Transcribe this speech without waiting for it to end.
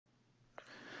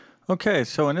Okay,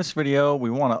 so in this video,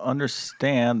 we want to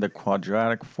understand the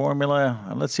quadratic formula.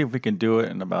 And let's see if we can do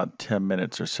it in about 10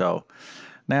 minutes or so.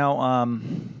 Now,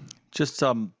 just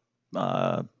some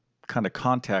uh, kind of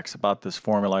context about this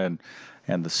formula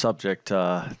and the subject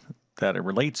that it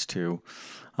relates to.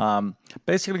 Um,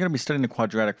 Basically, we're going to be studying the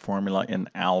quadratic formula in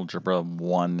Algebra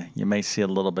 1. You may see a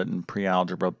little bit in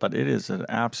pre-algebra, but it is an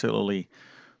absolutely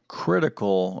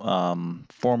critical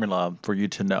formula for you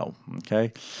to know.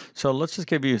 Okay, so let's just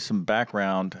give you some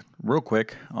background real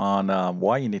quick on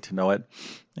why you need to know it,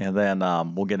 and then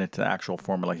we'll get into the actual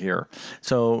formula here.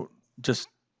 So just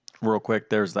real quick,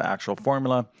 there's the actual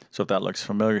formula. So if that looks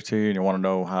familiar to you and you want to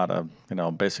know how to,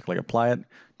 basically apply it,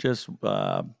 just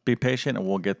be patient and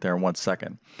we'll get there in 1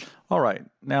 second. All right,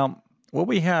 now what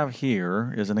we have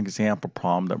here is an example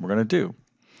problem that we're going to do.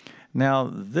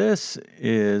 Now, this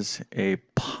is a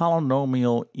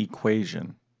polynomial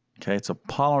equation. Okay, it's a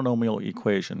polynomial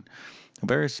equation.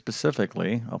 Very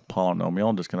specifically, a polynomial,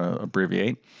 I'm just going to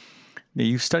abbreviate. Now,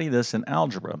 you study this in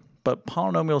algebra, but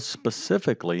polynomials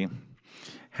specifically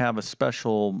have a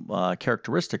special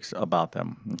characteristics about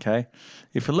them. Okay,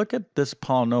 if you look at this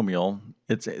polynomial,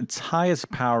 its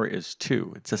highest power is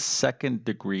 2. It's a second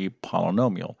degree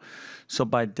polynomial. So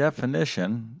by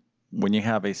definition, when you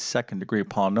have a second degree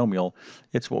polynomial,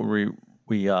 it's what we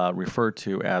refer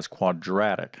to as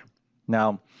quadratic.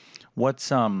 Now,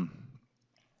 what's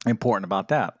important about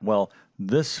that? Well,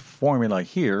 this formula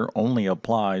here only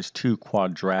applies to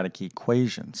quadratic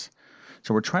equations.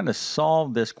 So we're trying to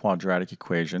solve this quadratic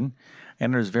equation,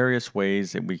 and there's various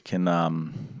ways that we can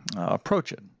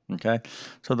approach it. Okay,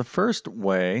 so the first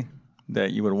way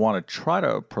that you would want to try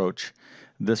to approach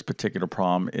this particular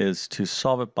problem is to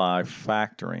solve it by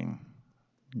factoring.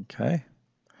 Okay,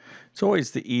 it's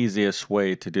always the easiest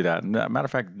way to do that. And as a matter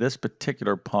of fact, this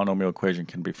particular polynomial equation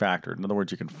can be factored. In other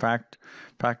words, you can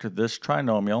factor this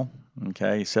trinomial.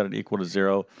 Okay, you set it equal to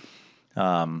 0.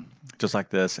 Just like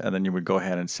this, and then you would go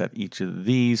ahead and set each of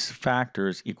these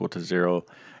factors equal to 0,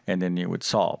 and then you would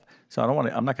solve. So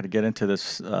I'm not going to get into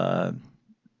this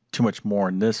too much more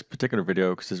in this particular video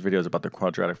because this video is about the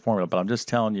quadratic formula, but I'm just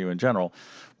telling you in general,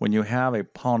 when you have a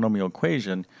polynomial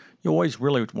equation, you always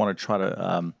really want to try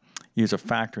to use a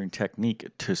factoring technique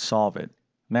to solve it.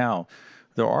 Now,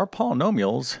 there are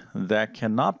polynomials that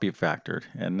cannot be factored,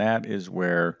 and that is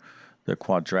where the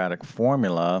quadratic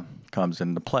formula comes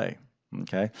into play.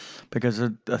 Okay, because a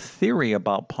theory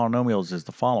about polynomials is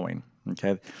the following.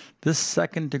 Okay, this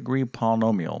second degree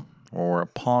polynomial, or a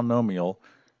polynomial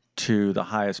to the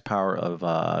highest power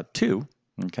of 2,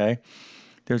 okay,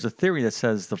 there's a theory that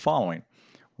says the following.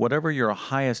 Whatever your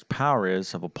highest power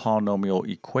is of a polynomial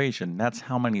equation, that's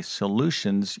how many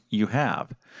solutions you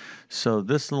have. So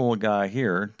this little guy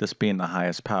here, this being the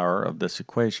highest power of this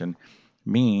equation,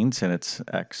 means, and it's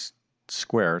x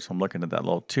squared, so I'm looking at that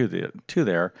little 2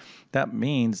 there, that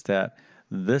means that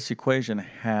this equation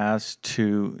has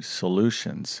 2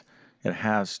 solutions. It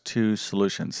has 2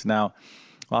 solutions. Now,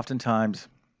 oftentimes,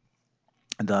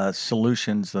 the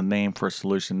solutions, the name for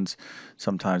solutions,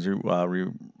 sometimes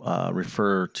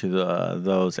refer to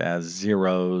those as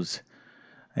zeros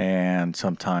and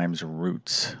sometimes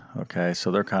roots. Okay,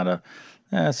 so they're kind of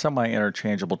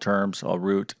semi-interchangeable terms, a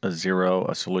root, a zero,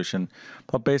 a solution.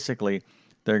 But basically,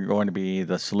 they're going to be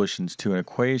the solutions to an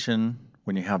equation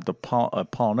when you have the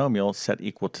polynomial set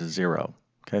equal to 0.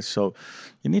 Okay, so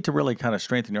you need to really kind of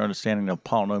strengthen your understanding of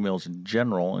polynomials in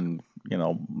general, and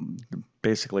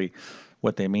basically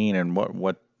what they mean and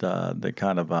what the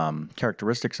kind of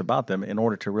characteristics about them in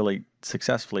order to really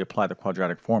successfully apply the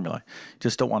quadratic formula.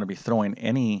 Just don't want to be throwing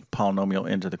any polynomial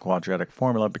into the quadratic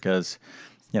formula because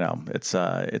it's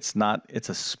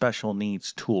a special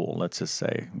needs tool, let's just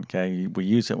say. Okay, we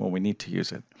use it when we need to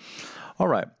use it. All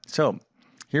right, so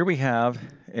here we have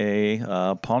a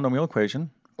polynomial equation,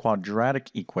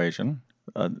 quadratic equation,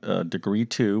 a degree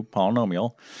 2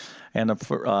 polynomial, and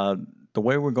the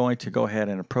way we're going to go ahead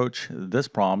and approach this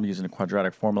problem using the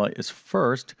quadratic formula is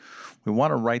first, we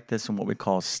want to write this in what we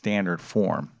call standard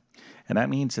form. And that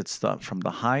means it's from the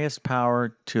highest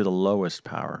power to the lowest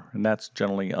power, and that's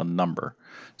generally a number.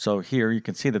 So here you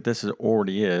can see that this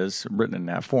already is written in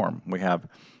that form. We have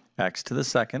x to the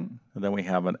second, and then we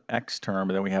have an x term,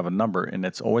 and then we have a number, and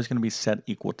it's always going to be set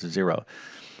equal to 0.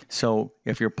 So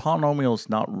if your polynomial is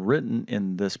not written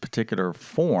in this particular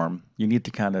form, you need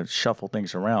to kind of shuffle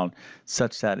things around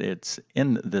such that it's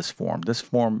in this form. This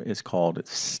form is called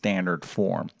standard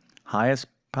form, highest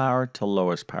power to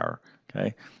lowest power.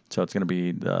 Okay, so it's going to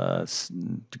be the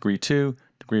degree 2,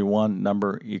 degree 1,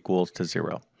 number equals to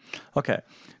 0. Okay,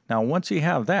 now once you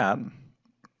have that,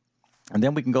 and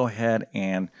then we can go ahead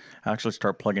and actually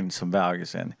start plugging some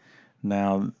values in.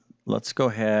 Now, let's go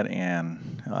ahead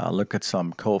and look at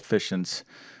some coefficients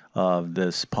of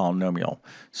this polynomial.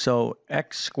 So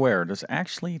x squared is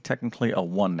actually technically a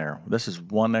 1 there. This is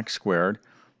 1x squared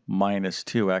minus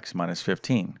 2x minus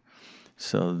 15.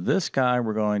 So this guy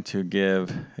we're going to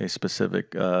give a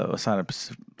specific, assign a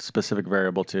specific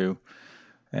variable to,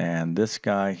 and this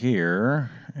guy here,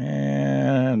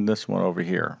 and this one over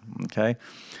here, okay?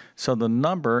 So the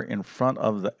number in front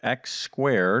of the x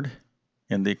squared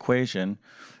in the equation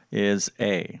is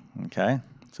a, okay?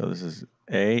 So this is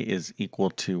a is equal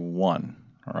to 1,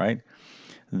 all right?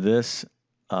 This,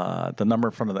 the number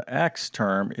in front of the x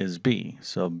term is b,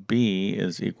 so b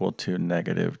is equal to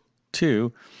negative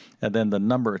 2, and then the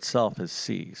number itself is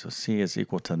c, so c is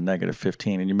equal to negative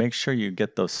 15, and you make sure you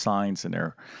get those signs in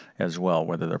there as well,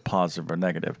 whether they're positive or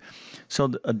negative.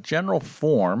 So a general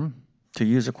form to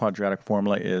use a quadratic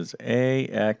formula is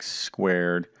ax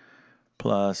squared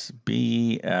plus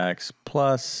bx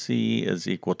plus c is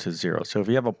equal to 0. So if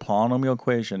you have a polynomial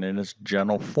equation in its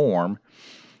general form,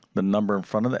 the number in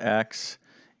front of the x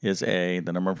is a,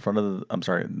 the number in front of the,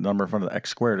 the number in front of the x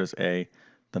squared is a,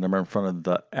 the number in front of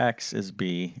the x is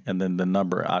b, and then the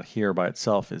number out here by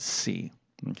itself is c.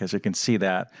 Okay, so you can see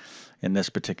that in this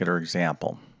particular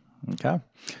example. Okay,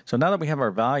 so now that we have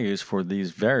our values for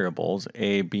these variables,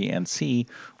 a, b, and c,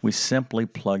 we simply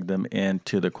plug them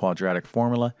into the quadratic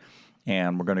formula,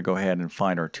 and we're going to go ahead and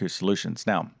find our two solutions.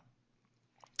 Now,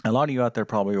 a lot of you out there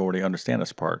probably already understand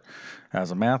this part.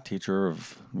 As a math teacher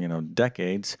of,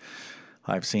 decades,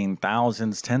 I've seen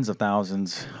thousands, tens of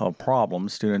thousands of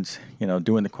problems, students,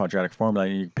 doing the quadratic formula,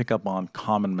 and you pick up on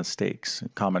common mistakes,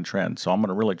 common trends. So I'm going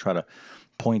to really try to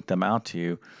point them out to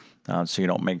you so you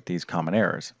don't make these common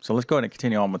errors. So let's go ahead and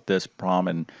continue on with this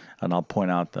problem, and I'll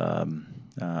point out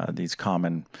these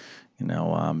common,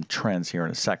 trends here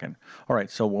in a second. All right,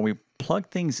 so when we plug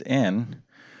things in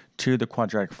to the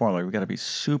quadratic formula, we've got to be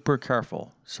super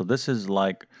careful. So this is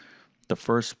like the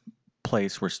first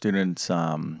place where students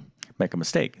make a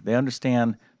mistake. They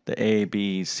understand the A,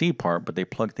 B, C part, but they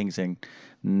plug things in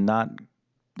not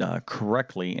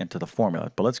correctly into the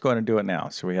formula. But let's go ahead and do it now.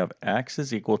 So we have x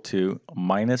is equal to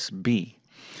minus b.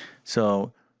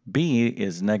 So b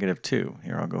is negative 2.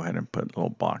 Here, I'll go ahead and put little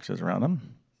boxes around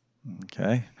them.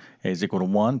 Okay, a is equal to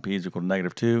 1, b is equal to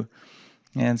negative 2,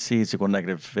 and c is equal to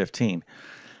negative 15.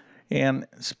 And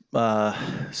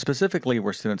specifically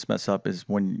where students mess up is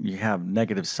when you have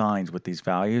negative signs with these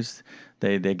values,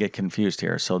 they get confused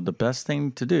here. So the best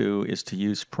thing to do is to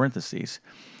use parentheses.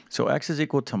 So x is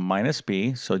equal to minus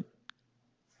b, so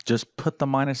just put the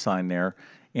minus sign there,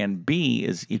 and b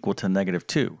is equal to negative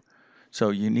 2. So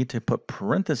you need to put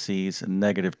parentheses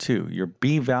negative 2. Your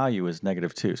b value is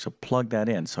negative 2, so plug that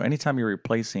in. So anytime you're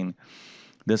replacing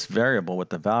this variable with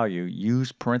the value,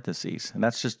 use parentheses, and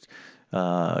that's just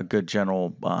a good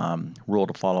general rule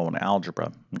to follow in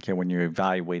algebra, okay, when you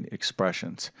evaluate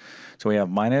expressions. So we have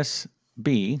minus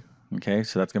b, okay,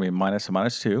 so that's going to be minus and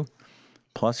minus 2,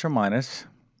 plus or minus,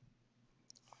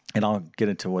 and I'll get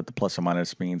into what the plus or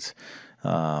minus means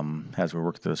as we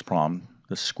work through this problem.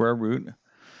 The square root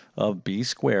of b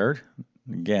squared,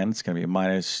 again, it's going to be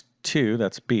minus 2,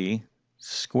 that's b,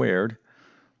 squared,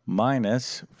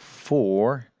 minus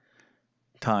 4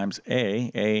 times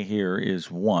a here is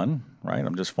 1, right?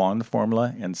 I'm just following the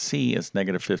formula, and c is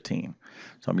negative 15.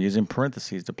 So I'm using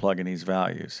parentheses to plug in these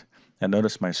values. And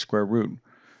notice my square root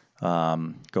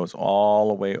goes all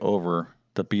the way over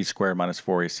the b squared minus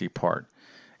 4ac part.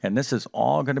 And this is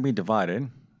all going to be divided,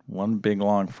 one big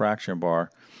long fraction bar,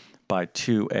 by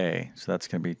 2a. So that's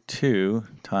going to be 2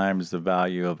 times the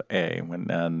value of a,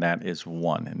 and that is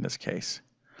 1 in this case.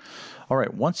 All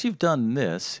right, once you've done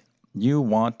this, you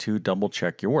want to double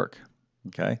check your work,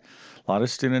 okay? A lot of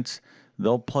students,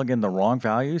 they'll plug in the wrong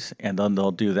values, and then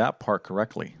they'll do that part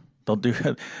correctly. They'll do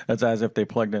it, it's as if they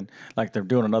plugged in, like they're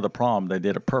doing another problem, they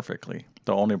did it perfectly.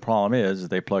 The only problem is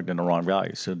they plugged in the wrong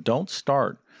value. So don't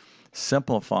start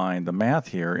simplifying the math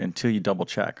here until you double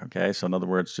check, okay? So in other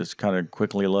words, just kind of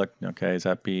quickly look, okay, is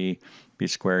that b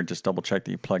squared? Just double check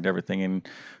that you plugged everything in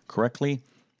correctly.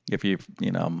 If you've,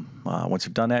 once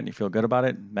you've done that and you feel good about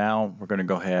it, now we're going to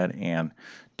go ahead and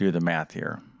do the math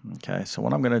here. Okay, so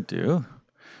what I'm going to do,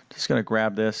 just going to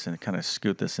grab this and kind of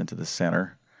scoot this into the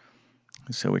center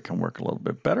so we can work a little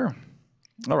bit better.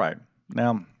 All right,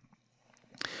 now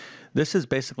this is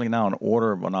basically now an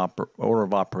order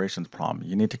of operations problem.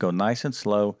 You need to go nice and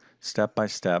slow, step by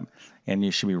step, and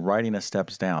you should be writing the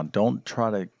steps down. Don't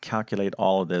try to calculate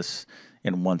all of this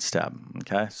in one step.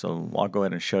 Okay, so I'll go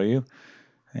ahead and show you.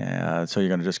 So you're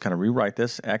going to just kind of rewrite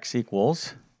this. X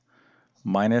equals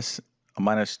minus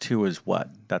 2 is what?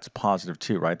 That's positive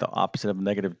 2, right? The opposite of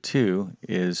negative 2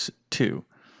 is 2.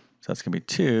 So that's going to be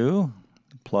 2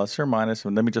 plus or minus,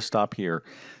 and let me just stop here.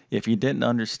 If you didn't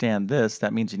understand this,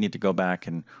 that means you need to go back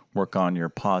and work on your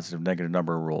positive, negative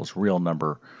number rules, real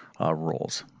number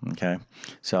rules, okay?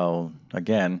 So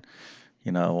again,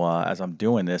 as I'm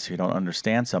doing this, if you don't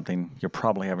understand something, you're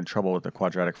probably having trouble with the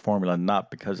quadratic formula, not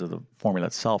because of the formula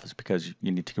itself, it's because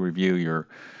you need to review your,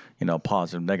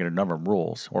 positive, negative number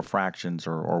rules or fractions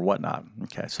or whatnot.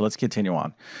 Okay, so let's continue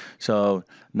on. So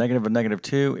negative of negative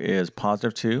 2 is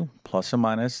positive 2 plus or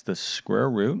minus the square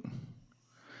root.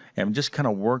 And just kind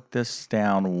of work this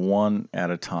down one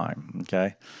at a time,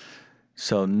 okay?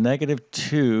 So negative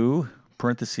 2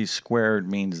 parentheses squared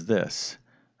means this.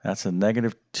 That's a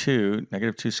negative 2.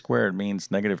 Negative 2 squared means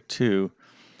negative 2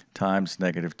 times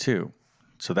negative 2.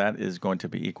 So that is going to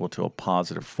be equal to a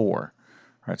positive 4.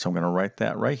 All right, so I'm going to write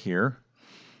that right here.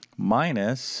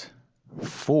 Minus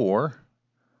 4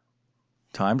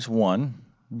 times 1,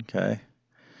 okay,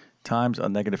 times a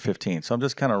negative 15. So I'm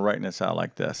just kind of writing this out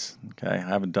like this, okay? I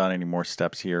haven't done any more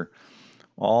steps here.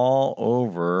 All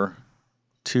over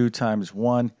 2 times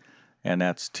 1, and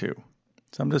that's 2.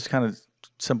 So I'm just kind of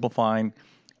simplifying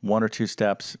 1 or 2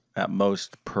 steps at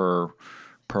most per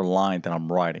line that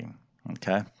I'm writing,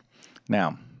 okay?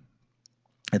 Now,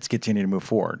 let's continue to move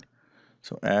forward.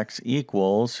 So x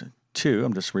equals 2.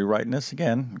 I'm just rewriting this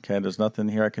again, okay? There's nothing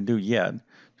here I can do yet,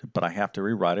 but I have to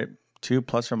rewrite it. 2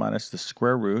 plus or minus the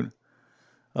square root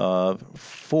of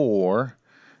 4.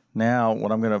 Now,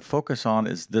 what I'm going to focus on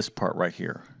is this part right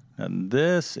here. And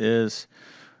this is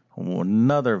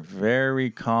another very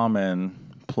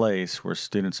common place where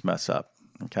students mess up,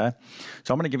 okay?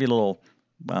 So I'm going to give you a little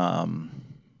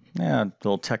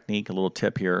technique, a little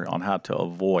tip here on how to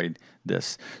avoid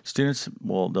this. Students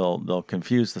they'll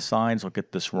confuse the signs, they'll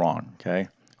get this wrong, okay?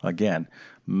 Again,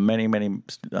 many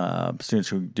students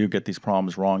who do get these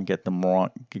problems wrong get them wrong.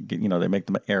 They make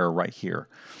them an error right here.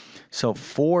 So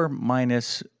 4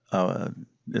 minus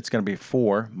it's going to be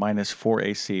 4 minus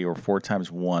 4ac, or 4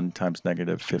 times 1 times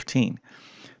negative 15.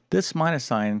 This minus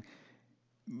sign,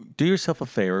 do yourself a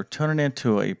favor, turn it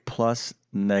into a plus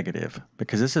negative,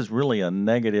 because this is really a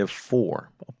negative 4,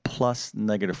 a plus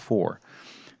negative 4.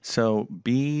 So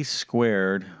b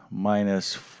squared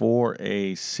minus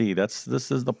 4ac,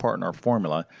 this is the part in our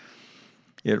formula.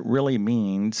 It really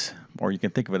means, or you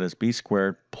can think of it as b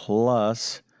squared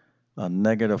plus a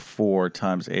negative 4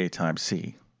 times a times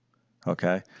c.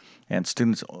 Okay, and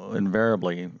students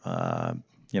invariably,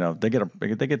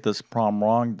 they get this problem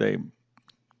wrong. They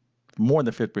more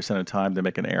than 50% of the time they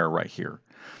make an error right here.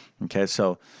 Okay,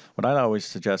 so what I'd always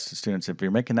suggest to students, if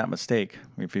you're making that mistake,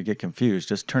 if you get confused,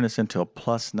 just turn this into a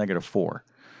plus negative 4.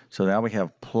 So now we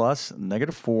have plus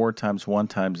negative 4 times 1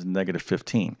 times negative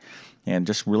 15, and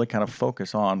just really kind of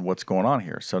focus on what's going on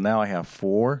here. So now I have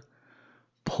 4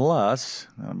 plus,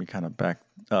 let me kind of back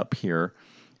up here,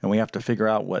 and we have to figure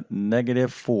out what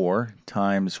negative 4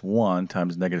 times 1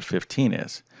 times negative 15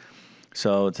 is.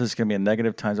 So this is going to be a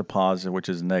negative times a positive, which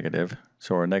is negative.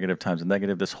 So a negative times a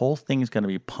negative. This whole thing is going to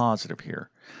be positive here,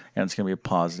 and it's going to be a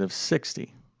positive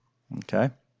 60.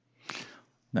 Okay?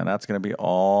 Now that's going to be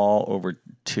all over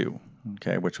 2,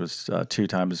 okay, which was 2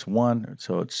 times 1,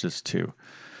 so it's just 2.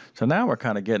 So now we're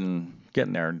kind of getting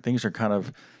there. Things are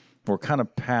we're kind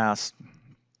of past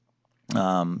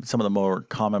some of the more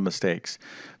common mistakes.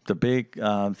 The big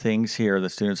things here the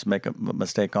students make a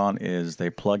mistake on is they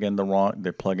plug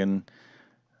in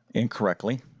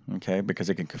incorrectly, okay, because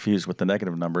they get confused with the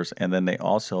negative numbers, and then they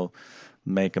also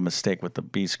make a mistake with the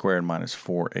b squared minus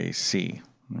 4ac,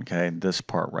 okay, this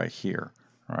part right here.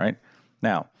 All right,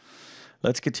 now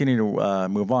let's continue to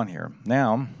move on here.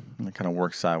 Now, I'm going to kind of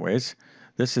work sideways.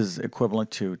 This is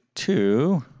equivalent to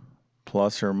 2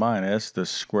 plus or minus the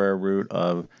square root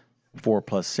of 4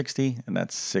 plus 60, and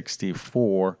that's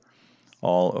 64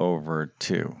 all over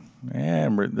 2.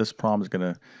 And this problem is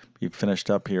going to be finished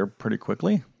up here pretty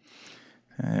quickly.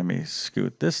 Let me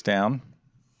scoot this down.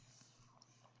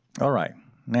 All right,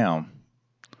 now,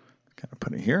 kind of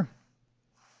put it here.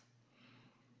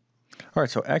 All right,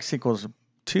 so x equals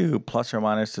 2 plus or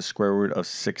minus the square root of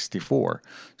 64.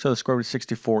 So the square root of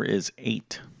 64 is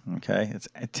 8, okay? It's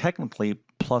technically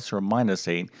plus or minus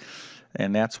 8,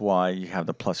 and that's why you have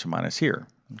the plus or minus here,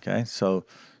 okay? So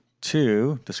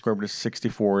 2, the square root of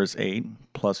 64 is 8,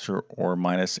 plus or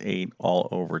minus 8 all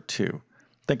over 2.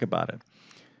 Think about it.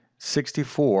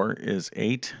 64 is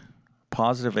 8,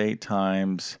 positive 8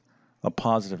 times a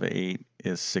positive 8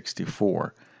 is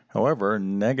 64. However,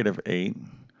 negative 8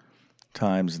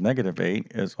 times negative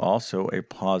 8 is also a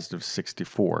positive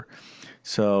 64.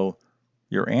 So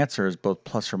your answer is both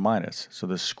plus or minus. So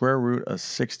the square root of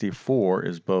 64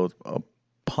 is both a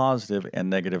positive and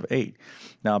negative 8.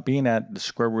 Now, being at the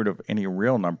square root of any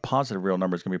real number, positive real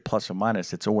number is going to be plus or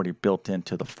minus. It's already built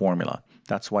into the formula.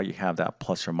 That's why you have that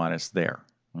plus or minus there,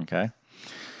 okay?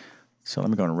 So let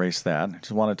me go and erase that. I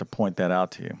just wanted to point that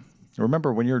out to you.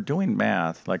 Remember, when you're doing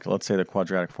math, like let's say the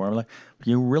quadratic formula, if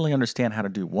you really understand how to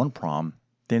do one problem,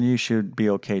 then you should be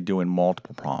okay doing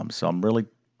multiple problems. So I'm really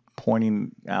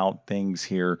pointing out things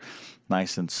here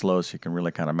nice and slow so you can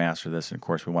really kind of master this. And of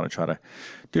course, we want to try to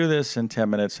do this in 10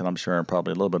 minutes, and I'm sure I'm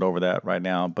probably a little bit over that right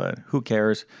now, but who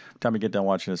cares? By the time you get done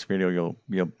watching this video,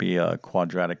 you'll be a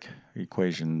quadratic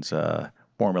equations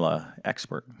formula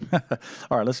expert.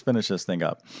 All right, let's finish this thing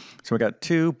up. So we got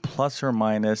 2 plus or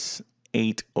minus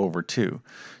 8 over 2.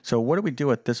 So what do we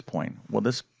do at this point? Well,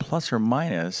 this plus or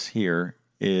minus here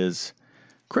is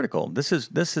critical. This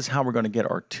is how we're going to get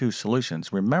our two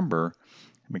solutions. Remember,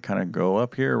 let me kind of go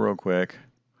up here real quick.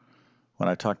 When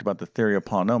I talked about the theory of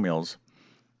polynomials,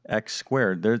 x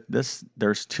squared,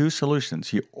 there's two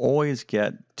solutions. You always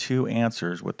get two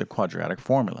answers with the quadratic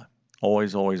formula.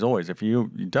 Always, always, always. If you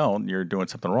don't, you're doing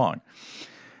something wrong.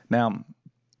 Now,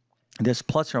 this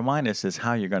plus or minus is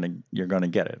how you're gonna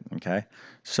get it. Okay.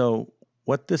 So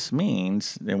what this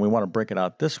means, and we want to break it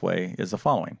out this way, is the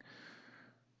following.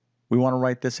 We want to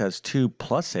write this as 2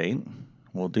 plus 8.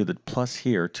 We'll do the plus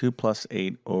here, 2 plus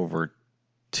 8 over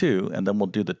 2, and then we'll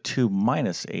do the 2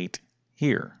 minus 8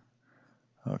 here,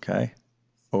 okay,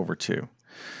 over 2.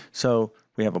 So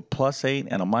we have a plus 8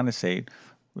 and a minus 8.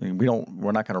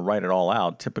 We're not going to write it all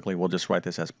out. Typically, we'll just write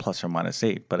this as plus or minus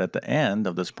 8. But at the end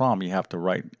of this problem, you have to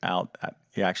write out,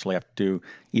 you actually have to do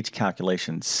each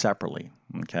calculation separately,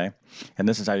 okay? And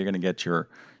this is how you're going to get your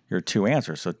two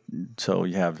answers. So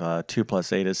you have 2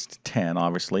 plus 8 is 10,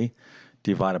 obviously,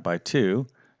 divided by 2,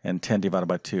 and 10 divided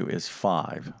by 2 is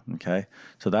 5, okay?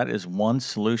 So that is one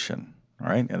solution, all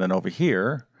right? And then over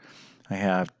here, I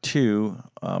have 2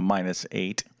 minus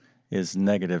 8 is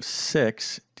negative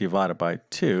 6 divided by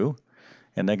 2,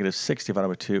 and negative 6 divided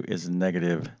by 2 is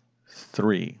negative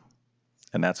 3,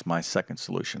 and that's my second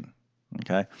solution,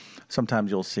 okay?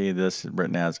 Sometimes you'll see this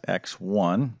written as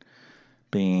x1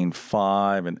 being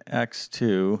 5 and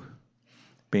x2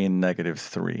 being negative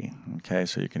 3, okay?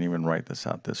 So you can even write this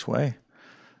out this way,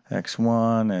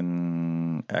 x1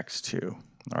 and x2. All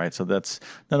right, so that's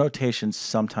the notation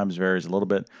sometimes varies a little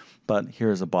bit, but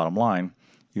here's the bottom line.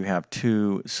 You have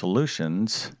two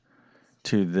solutions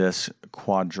to this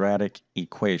quadratic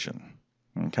equation,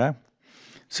 okay?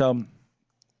 So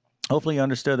hopefully you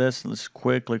understood this. Let's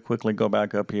quickly go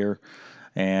back up here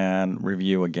and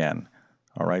review again.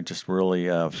 All right, just really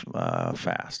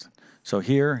fast. So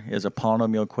here is a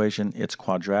polynomial equation. It's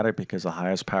quadratic because the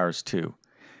highest power is 2.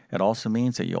 It also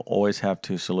means that you'll always have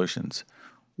two solutions.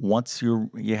 Once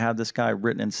you have this guy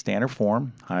written in standard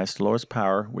form, highest to lowest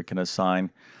power, we can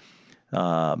assign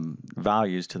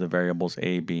values to the variables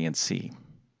a, b, and c.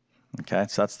 Okay,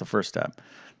 so that's the first step.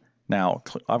 Now,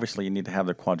 obviously, you need to have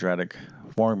the quadratic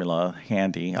formula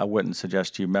handy. I wouldn't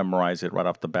suggest you memorize it right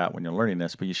off the bat when you're learning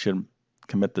this, but you should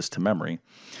commit this to memory.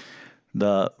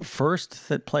 The first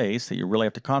place that you really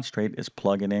have to concentrate is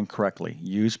plugging in correctly.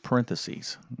 Use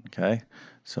parentheses, okay?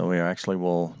 So we actually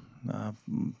will,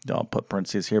 I'll put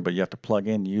parentheses here, but you have to plug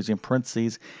in using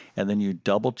parentheses, and then you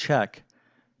double check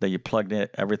that you plugged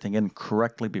everything in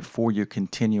correctly before you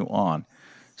continue on.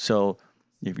 So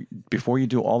before you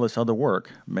do all this other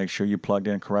work, make sure you plugged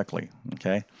in correctly,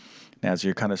 okay? As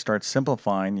you kind of start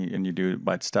simplifying, and you do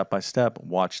by step,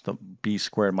 watch the b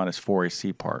squared minus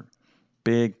 4ac part.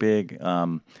 Big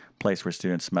place where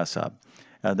students mess up.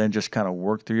 And then just kind of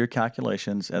work through your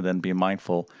calculations, and then be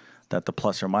mindful that the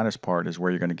plus or minus part is where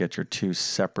you're going to get your two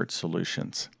separate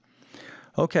solutions.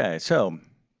 Okay, so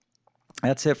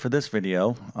that's it for this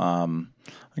video.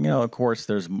 You know, of course,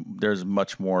 there's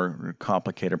much more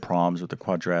complicated problems with the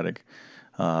quadratic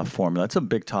formula. It's a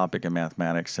big topic in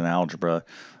mathematics and algebra.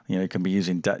 You know, you can be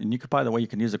using, and you could, by the way, you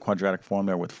can use the quadratic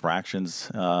formula with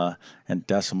fractions and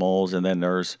decimals, and then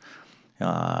there's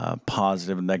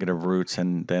positive and negative roots,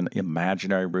 and then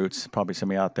imaginary roots. Probably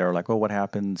somebody out there like, well, what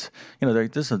happens? You know,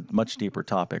 this is a much deeper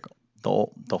topic.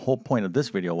 The whole point of this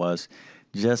video was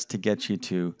just to get you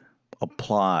to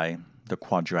apply the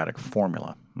quadratic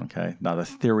formula, okay? Now, the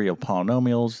theory of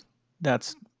polynomials,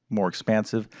 that's more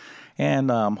expansive, and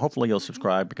hopefully you'll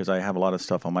subscribe, because I have a lot of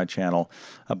stuff on my channel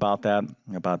about that,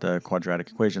 about the quadratic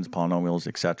equations, polynomials,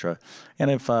 etc.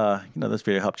 And if you know, this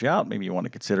video helped you out, maybe you want to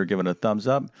consider giving it a thumbs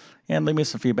up and leave me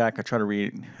some feedback. I try to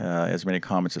read as many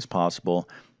comments as possible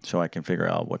so I can figure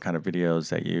out what kind of videos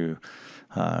that you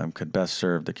could best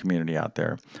serve the community out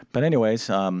there. But anyways,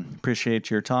 appreciate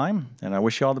your time, and I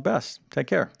wish you all the best. Take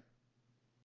care.